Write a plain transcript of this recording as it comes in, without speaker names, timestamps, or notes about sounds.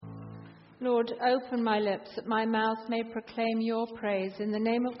Lord, open my lips that my mouth may proclaim your praise. In the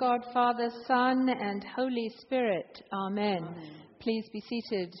name of God, Father, Son, and Holy Spirit. Amen. Please be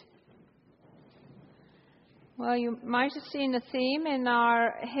seated. Well, you might have seen a theme in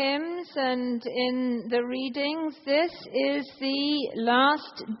our hymns and in the readings. This is the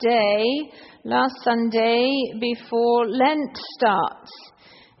last Sunday before Lent starts.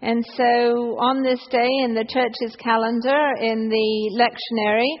 And so on this day in the church's calendar, in the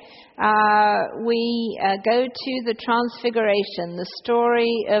lectionary, we go to the Transfiguration, the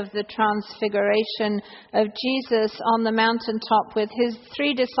story of the Transfiguration of Jesus on the mountaintop with his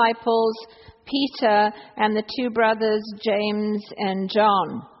 3 disciples, Peter and the 2 brothers, James and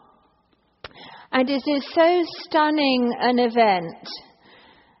John. And it is so stunning an event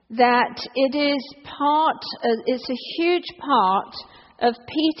that it's a huge part of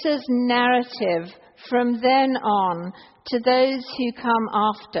Peter's narrative from then on to those who come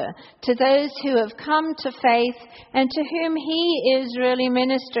after, to those who have come to faith and to whom he is really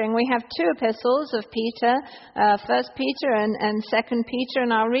ministering. We have 2 epistles of Peter, 1 Peter and 2 Peter,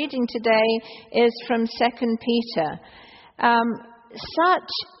 and our reading today is from 2 Peter. Such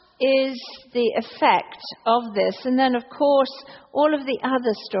is the effect of this. And then, of course, all of the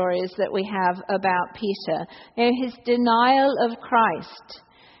other stories that we have about Peter. His denial of Christ.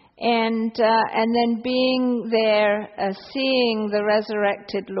 And then being there, seeing the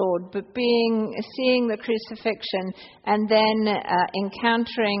resurrected Lord, but seeing the crucifixion, and then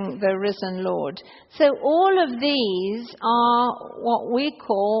encountering the risen Lord. So all of these are what we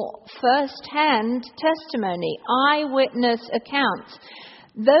call first-hand testimony, eyewitness accounts.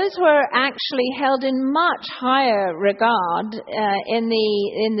 Those were actually held in much higher regard in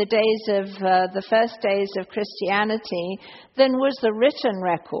the days of the first days of Christianity than was the written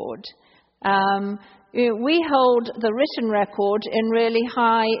record. We hold the written record in really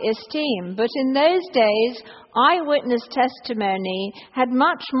high esteem, but in those days, eyewitness testimony had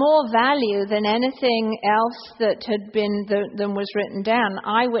much more value than anything else that had been than was written down.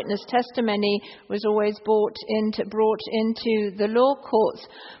 Eyewitness testimony was always brought into the law courts.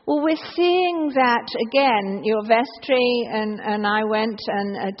 Well, we're seeing that again. Your vestry and I went,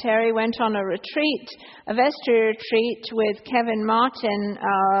 and Terry went on a vestry retreat with Kevin Martin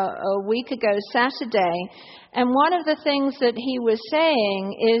a week ago Saturday. And one of the things that he was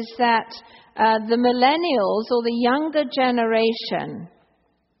saying is that the millennials or the younger generation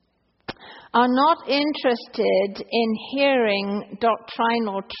are not interested in hearing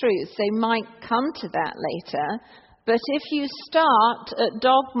doctrinal truth. They might come to that later, but if you start at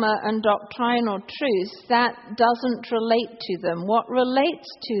dogma and doctrinal truth, that doesn't relate to them. What relates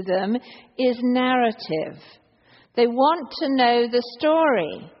to them is narrative. They want to know the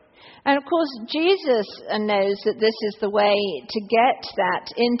story. And of course, Jesus knows that this is the way to get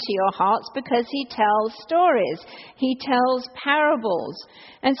that into your hearts because he tells stories. He tells parables.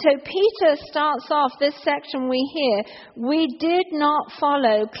 And so Peter starts off this section we hear, "We did not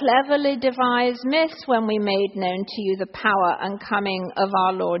follow cleverly devised myths when we made known to you the power and coming of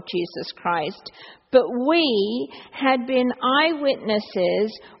our Lord Jesus Christ, but we had been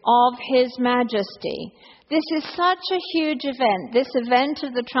eyewitnesses of his majesty." This is such a huge event, this event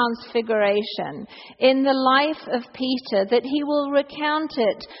of the Transfiguration in the life of Peter, that he will recount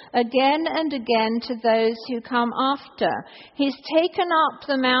it again and again to those who come after. He's taken up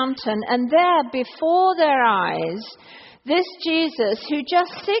the mountain, and there before their eyes, this Jesus, who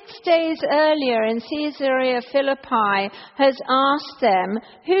just 6 days earlier in Caesarea Philippi has asked them,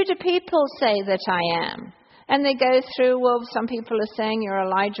 "Who do people say that I am?" And they go through, well, some people are saying you're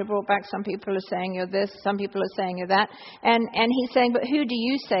Elijah brought back, some people are saying you're this, some people are saying you're that. And he's saying, but who do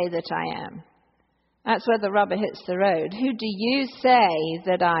you say that I am? That's where the rubber hits the road. Who do you say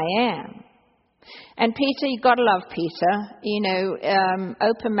that I am? And Peter, you've got to love Peter,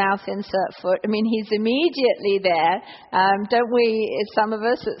 open mouth, insert foot. I mean, he's immediately there, don't we, some of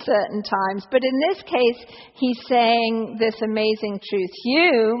us at certain times. But in this case, he's saying this amazing truth.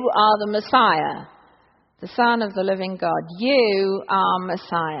 You are the Messiah, the Son of the living God. You are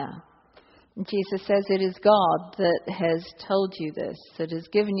Messiah. And Jesus says it is God that has told you this, that has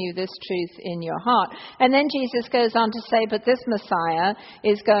given you this truth in your heart. And then Jesus goes on to say, but this Messiah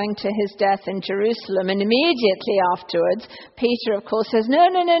is going to his death in Jerusalem. And immediately afterwards, Peter, of course, says, no,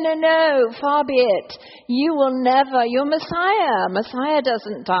 far be it. You will never, you're Messiah. Messiah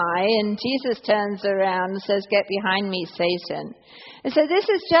doesn't die. And Jesus turns around and says, get behind me, Satan. And so this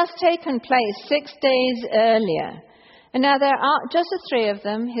has just taken place 6 days earlier. And now there are just the 3 of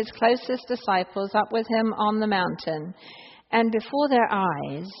them, his closest disciples, up with him on the mountain. And before their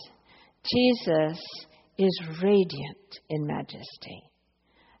eyes, Jesus is radiant in majesty.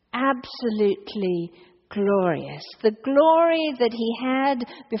 absolutely glorious. The glory that he had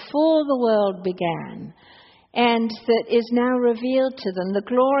before the world began, and that is now revealed to them, the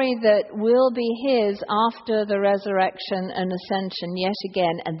glory that will be his after the resurrection and ascension yet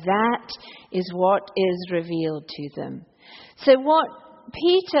again, and that is what is revealed to them. So what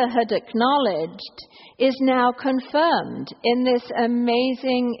Peter had acknowledged is now confirmed in this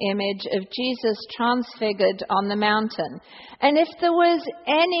amazing image of Jesus transfigured on the mountain. And if there was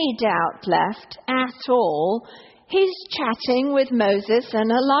any doubt left at all, he's chatting with Moses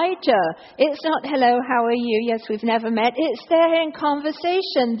and Elijah. It's not, hello, how are you? Yes, we've never met. It's they're in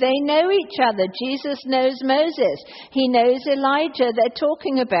conversation. They know each other. Jesus knows Moses. He knows Elijah. They're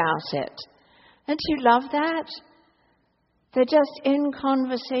talking about it. Don't you love that? They're just in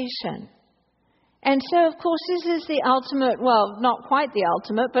conversation. And so, of course, this is the ultimate, well, not quite the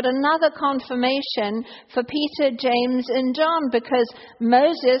ultimate, but another confirmation for Peter, James, and John, because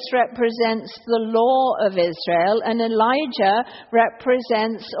Moses represents the law of Israel, and Elijah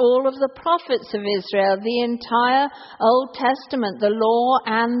represents all of the prophets of Israel. The entire Old Testament, the law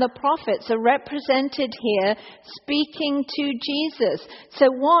and the prophets are represented here, speaking to Jesus. So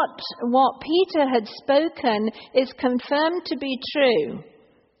what Peter had spoken is confirmed to be true.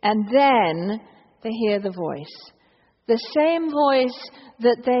 And then they hear the voice. The same voice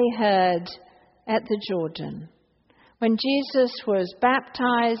that they heard at the Jordan, when Jesus was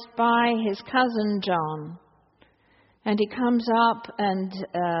baptized by his cousin John. And he comes up and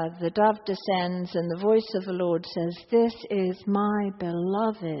the dove descends and the voice of the Lord says, "This is my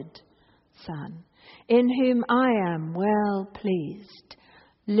beloved Son, in whom I am well pleased.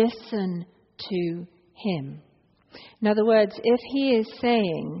 Listen to him." In other words, if he is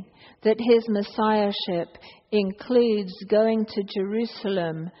saying that his messiahship includes going to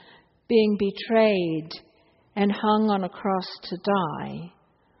Jerusalem, being betrayed and hung on a cross to die,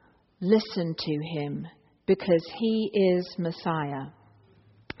 listen to him, because he is Messiah.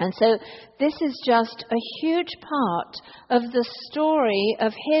 And so this is just a huge part of the story,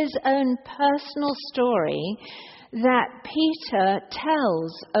 of his own personal story, that Peter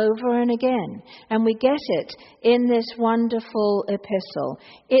tells over and again. And we get it in this wonderful epistle.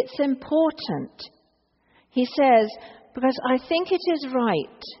 It's important. He says, because I think it is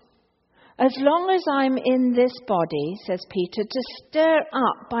right, as long as I'm in this body, says Peter, to stir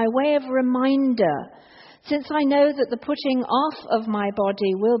up by way of reminder, since I know that the putting off of my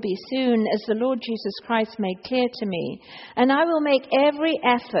body will be soon, as the Lord Jesus Christ made clear to me. And I will make every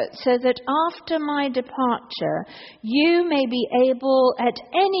effort so that after my departure, you may be able at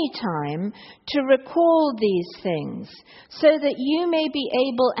any time to recall these things, so that you may be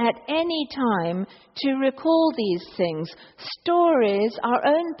able at any time to recall these things. Stories, our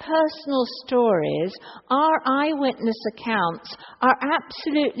own personal stories, our eyewitness accounts are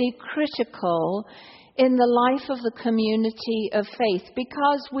absolutely critical in the life of the community of faith,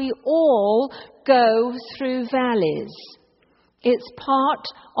 because we all go through valleys. It's part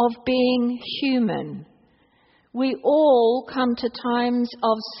of being human. We all come to times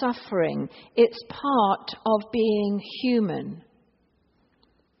of suffering. It's part of being human.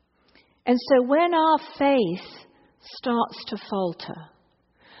 And so when our faith starts to falter,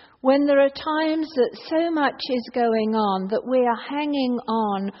 when there are times that so much is going on that we are hanging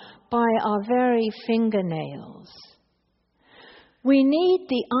on by our very fingernails, we need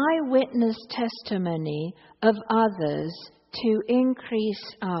the eyewitness testimony of others to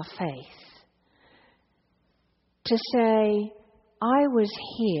increase our faith. To say, I was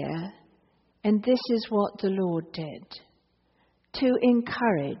here and this is what the Lord did. To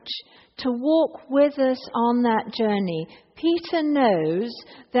encourage, to walk with us on that journey. Peter knows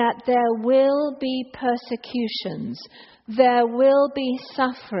that there will be persecutions. There will be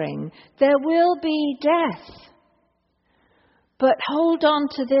suffering. There will be death. But hold on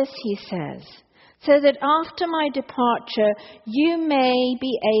to this, he says, so that after my departure, you may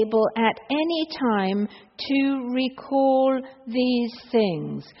be able at any time to recall these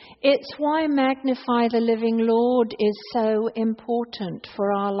things. It's why Magnify the Living Lord is so important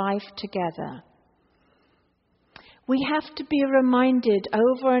for our life together. We have to be reminded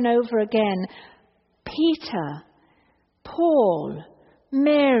over and over again, Peter, Paul,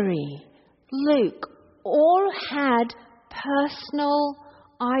 Mary, Luke, all had personal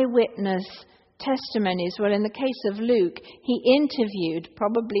eyewitness testimonies. Well, in the case of Luke, he interviewed,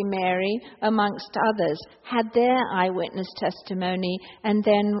 probably Mary amongst others, had their eyewitness testimony and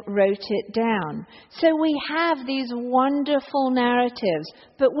then wrote it down. So we have these wonderful narratives,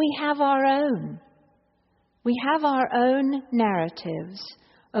 but we have our own. We have our own narratives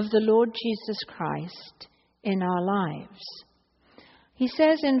of the Lord Jesus Christ in our lives. He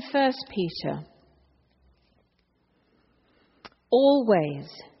says in 1 Peter, always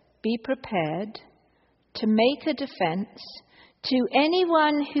be prepared to make a defense to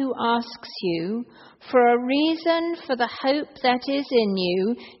anyone who asks you for a reason for the hope that is in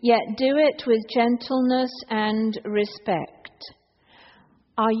you, yet do it with gentleness and respect.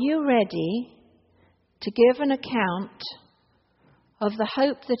 Are you ready to give an account of the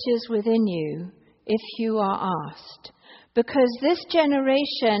hope that is within you if you are asked? Because this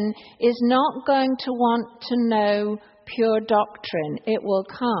generation is not going to want to know pure doctrine. It will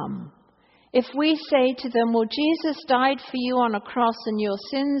come. If we say to them, well, Jesus died for you on a cross and your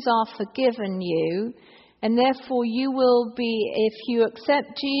sins are forgiven you, and therefore you will be, if you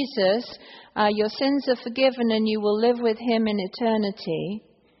accept Jesus, your sins are forgiven and you will live with him in eternity,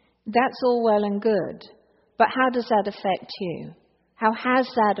 that's all well and good. But how does that affect you? How has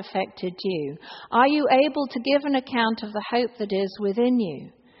that affected you? Are you able to give an account of the hope that is within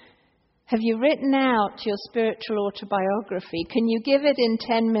you? Have you written out your spiritual autobiography? Can you give it in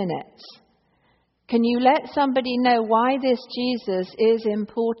 10 minutes? Can you let somebody know why this Jesus is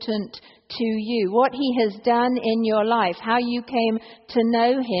important to you? What he has done in your life? How you came to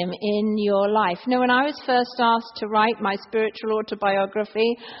know him in your life? You know, when I was first asked to write my spiritual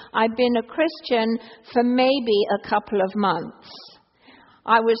autobiography, I'd been a Christian for maybe a couple of months.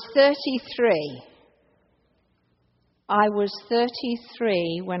 I was 33. I was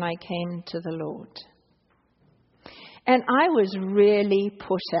 33 when I came to the Lord. And I was really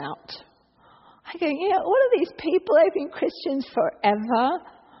put out. I go, all of these people, they've been Christians forever.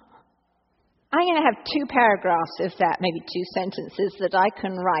 I'm going to have 2 paragraphs, if that, maybe 2 sentences that I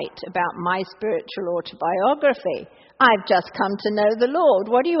can write about my spiritual autobiography. I've just come to know the Lord.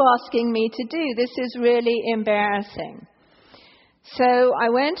 What are you asking me to do? This is really embarrassing. So I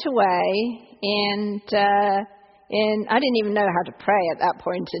went away and I didn't even know how to pray at that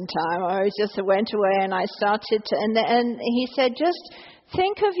point in time. I went away and I started to, and he said, just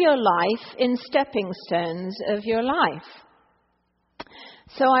think of your life in stepping stones of your life.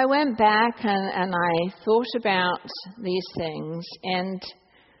 So I went back and I thought about these things, and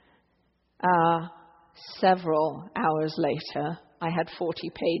several hours later, I had 40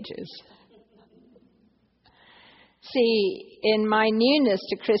 pages. See, in my newness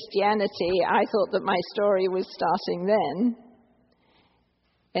to Christianity, I thought that my story was starting then.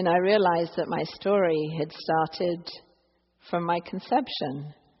 And I realized that my story had started from my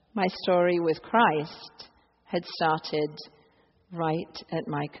conception. My story with Christ had started right at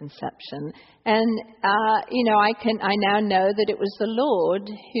my conception. And, I now know that it was the Lord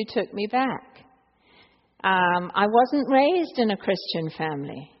who took me back. I wasn't raised in a Christian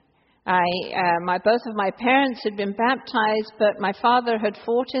family. Both of my parents had been baptized, but my father had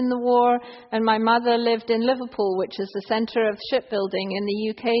fought in the war, and my mother lived in Liverpool, which is the center of shipbuilding in the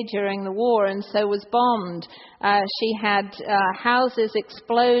UK during the war, and so was bombed. She had houses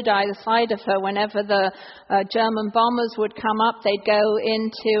explode either side of her. Whenever the German bombers would come up, they'd go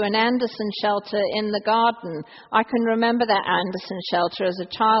into an Anderson shelter in the garden. I can remember that Anderson shelter as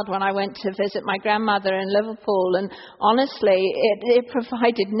a child when I went to visit my grandmother in Liverpool, and honestly, it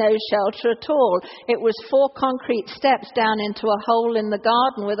provided no shelter at all. It was 4 concrete steps down into a hole in the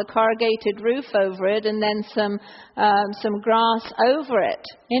garden with a corrugated roof over it, and then some grass over it.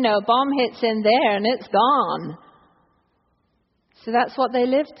 A bomb hits in there and it's gone. So that's what they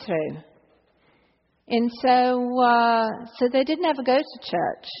lived through. And so they didn't ever go to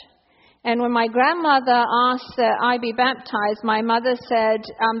church. And when my grandmother asked that I be baptized, my mother said,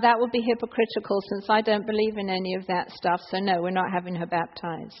 that would be hypocritical since I don't believe in any of that stuff. So no, we're not having her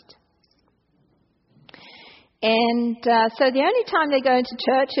baptized. And so the only time they go into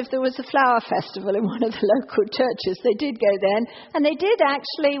church, if there was a flower festival in one of the local churches, they did go then. And they did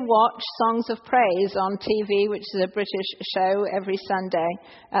actually watch Songs of Praise on TV, which is a British show every Sunday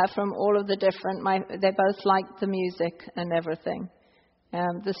from all of the different, they both liked the music and everything.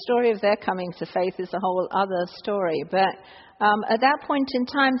 The story of their coming to faith is a whole other story. But at that point in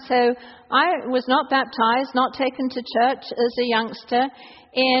time, so I was not baptized, not taken to church as a youngster.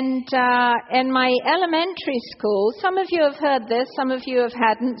 And in my elementary school, some of you have heard this, some of you have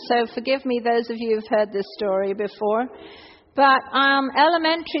hadn't, so forgive me those of you who've heard this story before. But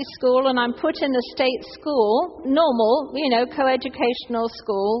elementary school, and I'm put in a state school, normal, coeducational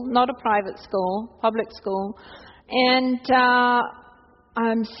school, not a private school, public school. And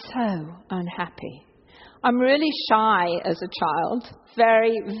I'm so unhappy. I'm really shy as a child,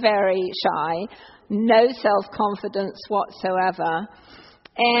 very, very shy, no self-confidence whatsoever.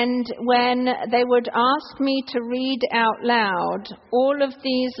 And when they would ask me to read out loud, all of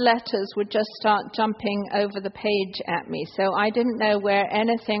these letters would just start jumping over the page at me. So I didn't know where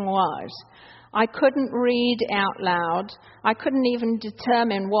anything was. I couldn't read out loud. I couldn't even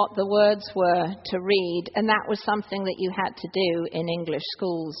determine what the words were to read. And that was something that you had to do in English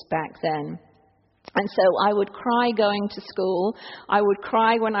schools back then. And so I would cry going to school. I would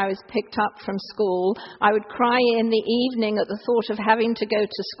cry when I was picked up from school. I would cry in the evening at the thought of having to go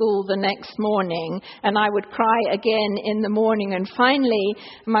to school the next morning. And I would cry again in the morning. And finally,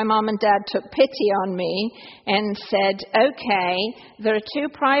 my mom and dad took pity on me and said, okay, there are 2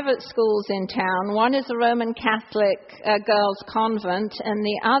 private schools in town. One is a Roman Catholic girls' convent, and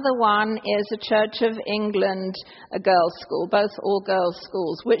the other one is a Church of England girls' school, both all girls'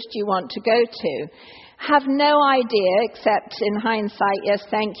 schools. Which do you want to go to? Have no idea, except in hindsight, yes,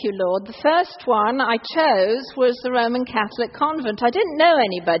 thank you, Lord. The first one I chose was the Roman Catholic convent. I didn't know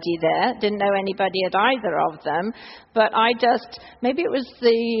anybody there, didn't know anybody at either of them, but I just, maybe it was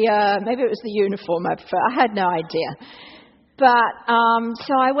the uniform I prefer. I had no idea. But,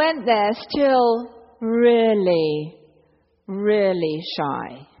 so I went there still really, really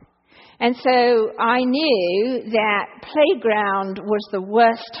shy. And so I knew that playground was the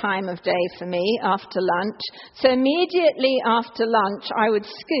worst time of day for me after lunch. So immediately after lunch, I would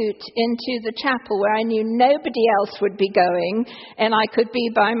scoot into the chapel where I knew nobody else would be going and I could be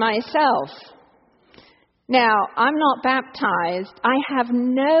by myself. Now, I'm not baptized. I have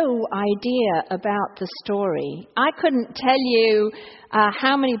no idea about the story. I couldn't tell you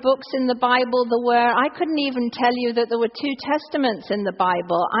how many books in the Bible there were. I couldn't even tell you that there were 2 testaments in the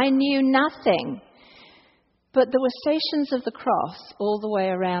Bible. I knew nothing. But there were stations of the cross all the way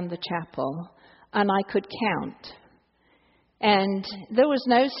around the chapel, and I could count. And there was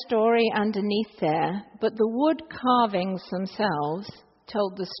no story underneath there, but the wood carvings themselves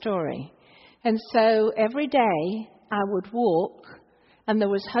told the story. And so every day I would walk, and there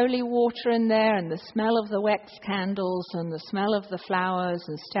was holy water in there, and the smell of the wax candles, and the smell of the flowers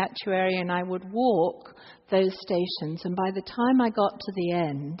and statuary, and I would walk those stations. And by the time I got to the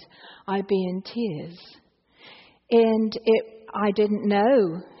end, I'd be in tears. And I didn't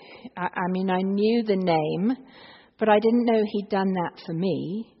know. I mean, I knew the name, but I didn't know he'd done that for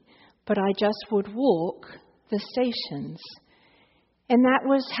me. But I just would walk the stations. And that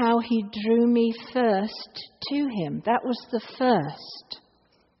was how he drew me first to him. That was the first.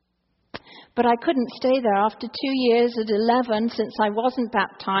 But I couldn't stay there. After 2 years at 11, since I wasn't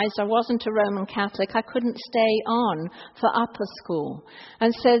baptized, I wasn't a Roman Catholic, I couldn't stay on for upper school.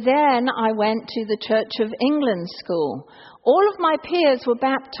 And so then I went to the Church of England school. All of my peers were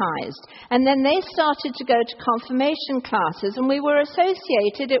baptized, and then they started to go to confirmation classes, and we were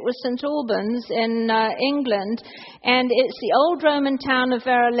associated. It was St. Albans in England, and it's the old Roman town of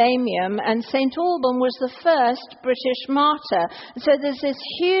Verulamium, and St. Alban was the first British martyr. So there's this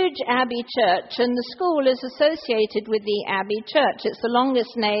huge abbey church, and the school is associated with the abbey church. It's the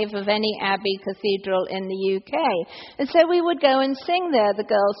longest nave of any abbey cathedral in the UK. And so we would go and sing there. The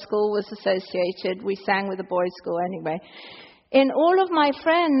girls' school was associated. We sang with the boys' school anyway. And all of my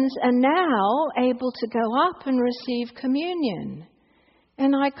friends are now able to go up and receive communion.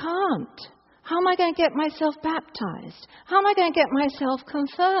 And I can't. How am I going to get myself baptized? How am I going to get myself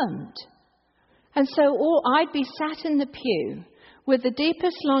confirmed? And so I'd be sat in the pew with the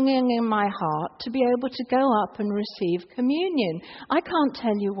deepest longing in my heart to be able to go up and receive communion. I can't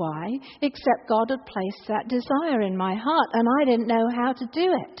tell you why, except God had placed that desire in my heart, and I didn't know how to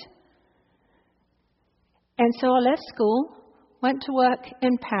do it. And so I left school, went to work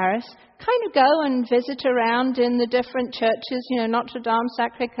in Paris, kind of go and visit around in the different churches, Notre Dame,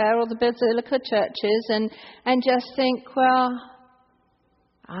 Sacré-Cœur, or the Basilica churches, and just think, well,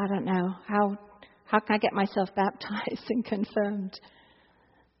 I don't know, how can I get myself baptized and confirmed?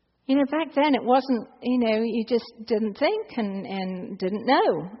 Back then it wasn't, you just didn't think and didn't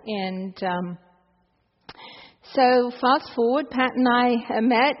know. And so fast forward, Pat and I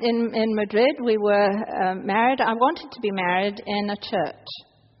met in Madrid. We were married. I wanted to be married in a church,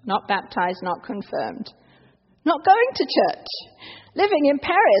 not baptized, not confirmed, not going to church, living in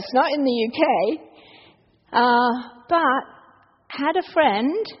Paris, not in the UK, but had a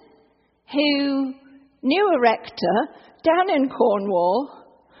friend who knew a rector down in Cornwall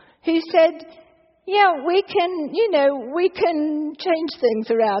who said, yeah, we can change things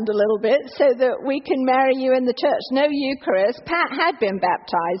around a little bit so that we can marry you in the church. No Eucharist. Pat had been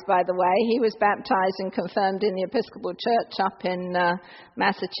baptized, by the way. He was baptized and confirmed in the Episcopal Church up in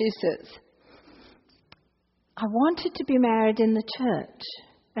Massachusetts. I wanted to be married in the church,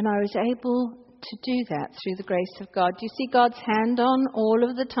 and I was able to do that through the grace of God. Do you see God's hand on all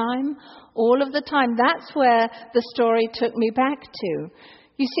of the time? All of the time. That's where the story took me back to.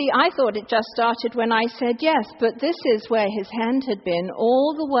 You see, I thought it just started when I said yes, but this is where his hand had been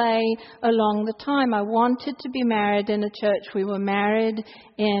all the way along the time. I wanted to be married in a church. We were married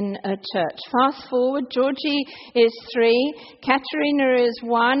in a church. Fast forward, Georgie is 3, Katerina is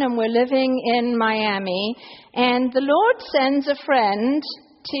 1, and we're living in Miami. And the Lord sends a friend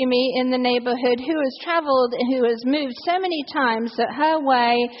to me in the neighborhood who has traveled, who has moved so many times that her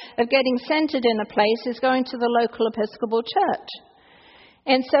way of getting centered in a place is going to the local Episcopal church.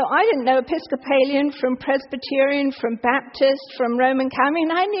 And so I didn't know Episcopalian from Presbyterian, from Baptist, from Roman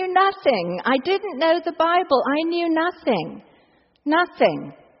Catholic. I knew nothing. I didn't know the Bible. I knew nothing.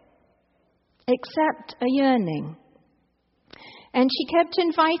 Nothing. Except a yearning. And she kept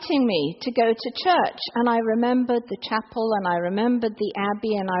inviting me to go to church. And I remembered the chapel, and I remembered the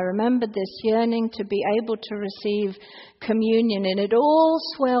abbey, and I remembered this yearning to be able to receive communion. And it all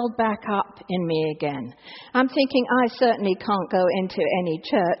swelled back up in me again. I'm thinking, I certainly can't go into any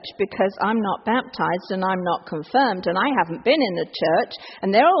church because I'm not baptized and I'm not confirmed and I haven't been in a church.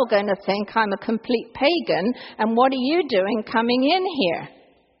 And they're all going to think I'm a complete pagan. And what are you doing coming in here?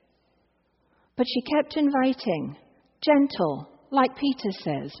 But she kept inviting, gentle. Like Peter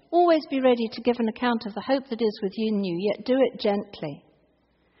says, always be ready to give an account of the hope that is within you, yet do it gently.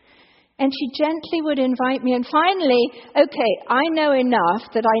 And she gently would invite me. And finally, okay, I know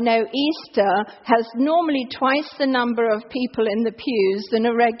enough that I know Easter has normally twice the number of people in the pews than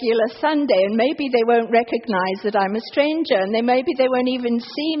a regular Sunday. And maybe they won't recognize that I'm a stranger. And maybe they won't even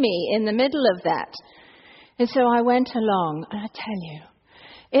see me in the middle of that. And so I went along. And I tell you,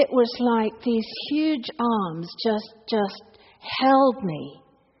 it was like these huge arms just held me,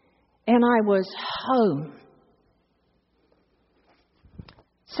 and I was home.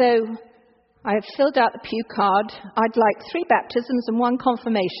 So I filled out the pew card. I'd like 3 baptisms and 1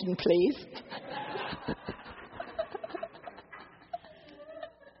 confirmation, please.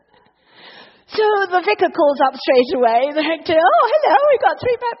 So the vicar calls up straight away. The rector, oh, hello, we've got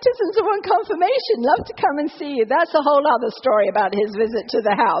 3 baptisms and 1 confirmation. Love to come and see you. That's a whole other story about his visit to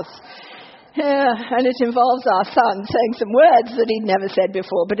the house. And it involves our son saying some words that he'd never said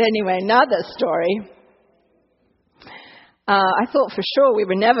before. But anyway, another story. I thought for sure we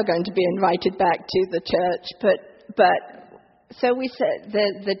were never going to be invited back to the church. But so we said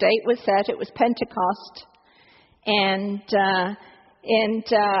the date was set. It was Pentecost. And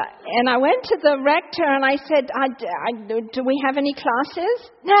I went to the rector and I said, do we have any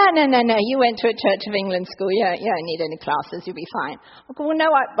classes? No. You went to a Church of England school. You don't need any classes. You'll be fine. I go, well, no,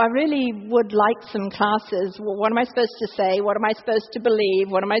 I really would like some classes. Well, what am I supposed to say? What am I supposed to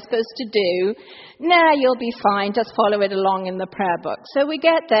believe? What am I supposed to do? No, you'll be fine. Just follow it along in the prayer book. So we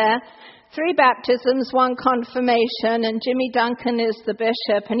get there. 3 baptisms, 1 confirmation, and Jimmy Duncan is the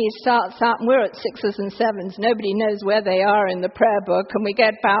bishop, and he starts out, and we're at 6s and 7s. Nobody knows where they are in the prayer book, and we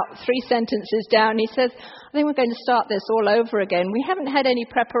get about 3 sentences down. He says, I think we're going to start this all over again. We haven't had any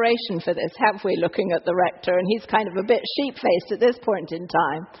preparation for this, have we, looking at the rector? And he's kind of a bit sheep-faced at this point in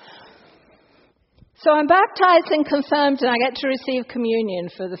time. So I'm baptized and confirmed, and I get to receive communion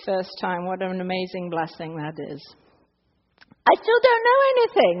for the first time. What an amazing blessing that is. I still don't know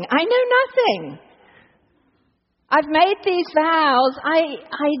anything. I know nothing. I've made these vows.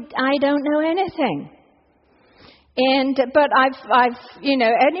 I don't know anything. But I've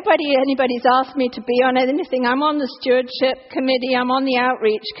anybody's asked me to be on anything. I'm on the stewardship committee. I'm on the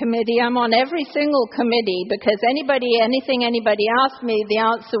outreach committee. I'm on every single committee because anything anybody asked me, the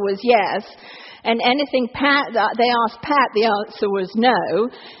answer was yes. And anything they asked Pat, the answer was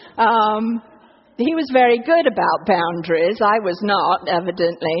no. He was very good about boundaries. I was not,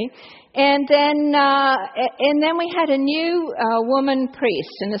 evidently. And then we had a new woman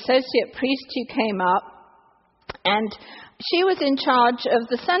priest, an associate priest who came up, and she was in charge of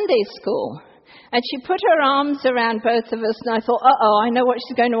the Sunday school. And she put her arms around both of us, and I thought, I know what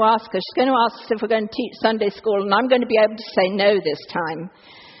she's going to ask us. She's going to ask us if we're going to teach Sunday school, and I'm going to be able to say no this time.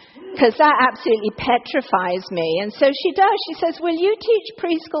 Because that absolutely petrifies me. And so she does. She says, will you teach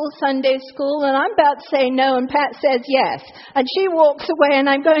preschool Sunday school? And I'm about to say no, and Pat says yes. And she walks away, and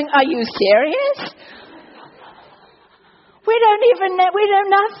I'm going, are you serious? We know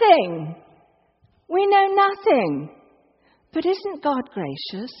nothing. We know nothing. But isn't God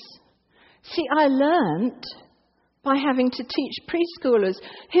gracious? See, I learned by having to teach preschoolers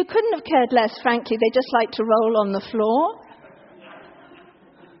who couldn't have cared less, frankly. They just like to roll on the floor.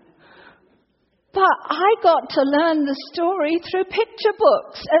 But I got to learn the story through picture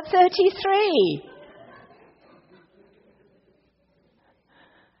books at 33.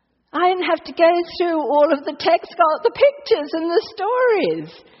 I didn't have to go through all of the text, got the pictures and the stories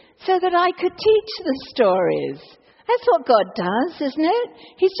so that I could teach the stories. That's what God does, isn't it?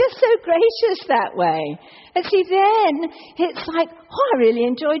 He's just so gracious that way. And see, then it's like, oh, I really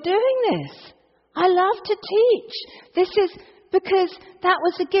enjoy doing this. I love to teach. This is because that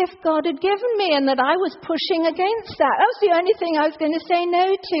was a gift God had given me and that I was pushing against that. That was the only thing I was going to say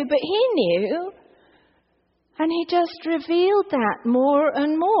no to, but He knew. And He just revealed that more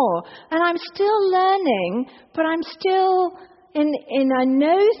and more. And I'm still learning, but I'm still I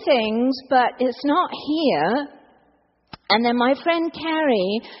know things, but it's not here. And then my friend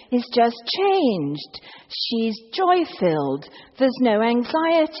Carrie is just changed. She's joy-filled. There's no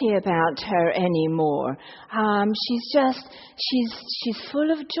anxiety about her anymore. She's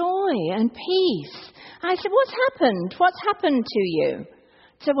full of joy and peace. I said, what's happened? What's happened to you?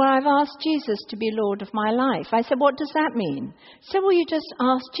 He said, well, I've asked Jesus to be Lord of my life. I said, what does that mean? He said, well, you just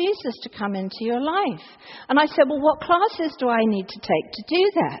asked Jesus to come into your life. And I said, well, what classes do I need to take to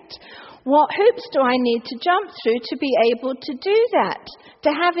do that? What hoops do I need to jump through to be able to do that? To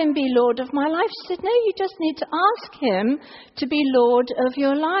have Him be Lord of my life? She said, no, you just need to ask Him to be Lord of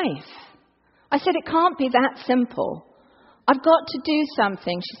your life. I said, it can't be that simple. I've got to do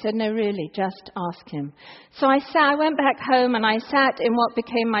something. She said, no, really, just ask Him. So I went back home and I sat in what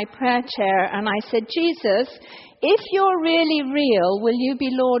became my prayer chair and I said, Jesus, if you're really real, will you be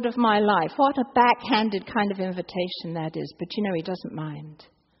Lord of my life? What a backhanded kind of invitation that is. But you know, He doesn't mind.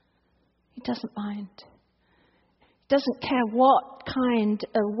 He doesn't mind. He doesn't care what kind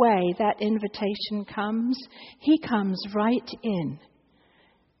of way that invitation comes. He comes right in.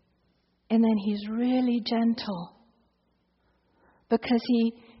 And then He's really gentle. Because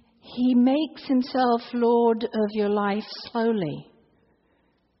he makes Himself Lord of your life slowly.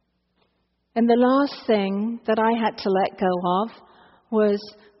 And the last thing that I had to let go of was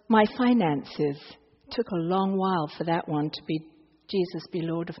my finances. It took a long while for that one to be Jesus be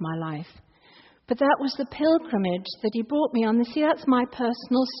Lord of my life. But that was the pilgrimage that He brought me on. See, that's my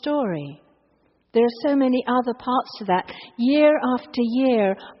personal story. There are so many other parts to that. Year after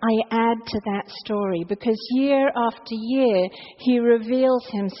year, I add to that story because year after year, He reveals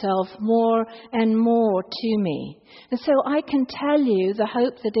Himself more and more to me. And so I can tell you the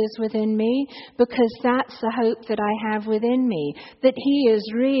hope that is within me because that's the hope that I have within me, that He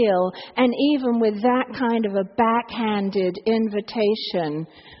is real. And even with that kind of a backhanded invitation,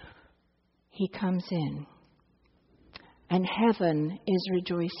 He comes in. And heaven is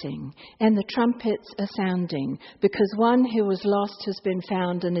rejoicing, and the trumpets are sounding, because one who was lost has been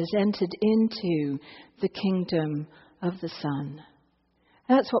found and has entered into the kingdom of the Son.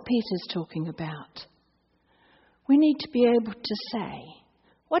 That's what Peter's talking about. We need to be able to say,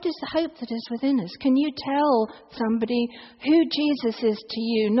 what is the hope that is within us? Can you tell somebody who Jesus is to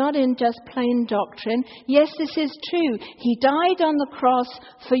you, not in just plain doctrine? Yes, this is true. He died on the cross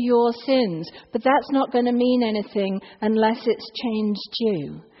for your sins, but that's not going to mean anything unless it's changed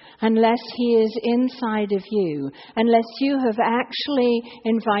you, unless He is inside of you, unless you have actually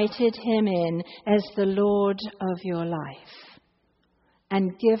invited Him in as the Lord of your life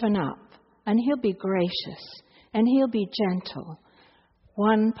and given up. And He'll be gracious and He'll be gentle.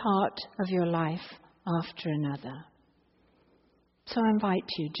 One part of your life after another. So I invite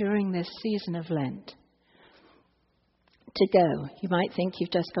you during this season of Lent to go. You might think you've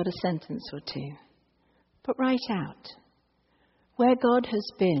just got a sentence or two, but write out where God has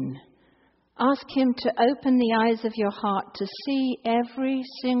been. Ask Him to open the eyes of your heart to see every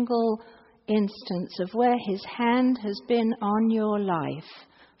single instance of where His hand has been on your life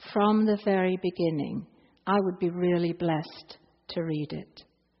from the very beginning. I would be really blessed to read it.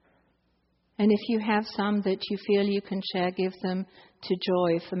 And if you have some that you feel you can share, give them to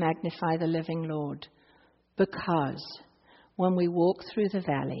Joy for Magnify the Living Lord. Because when we walk through the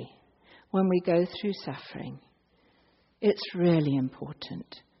valley, when we go through suffering, it's really important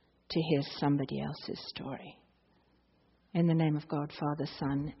to hear somebody else's story. In the name of God, Father,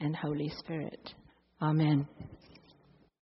 Son, and Holy Spirit. Amen.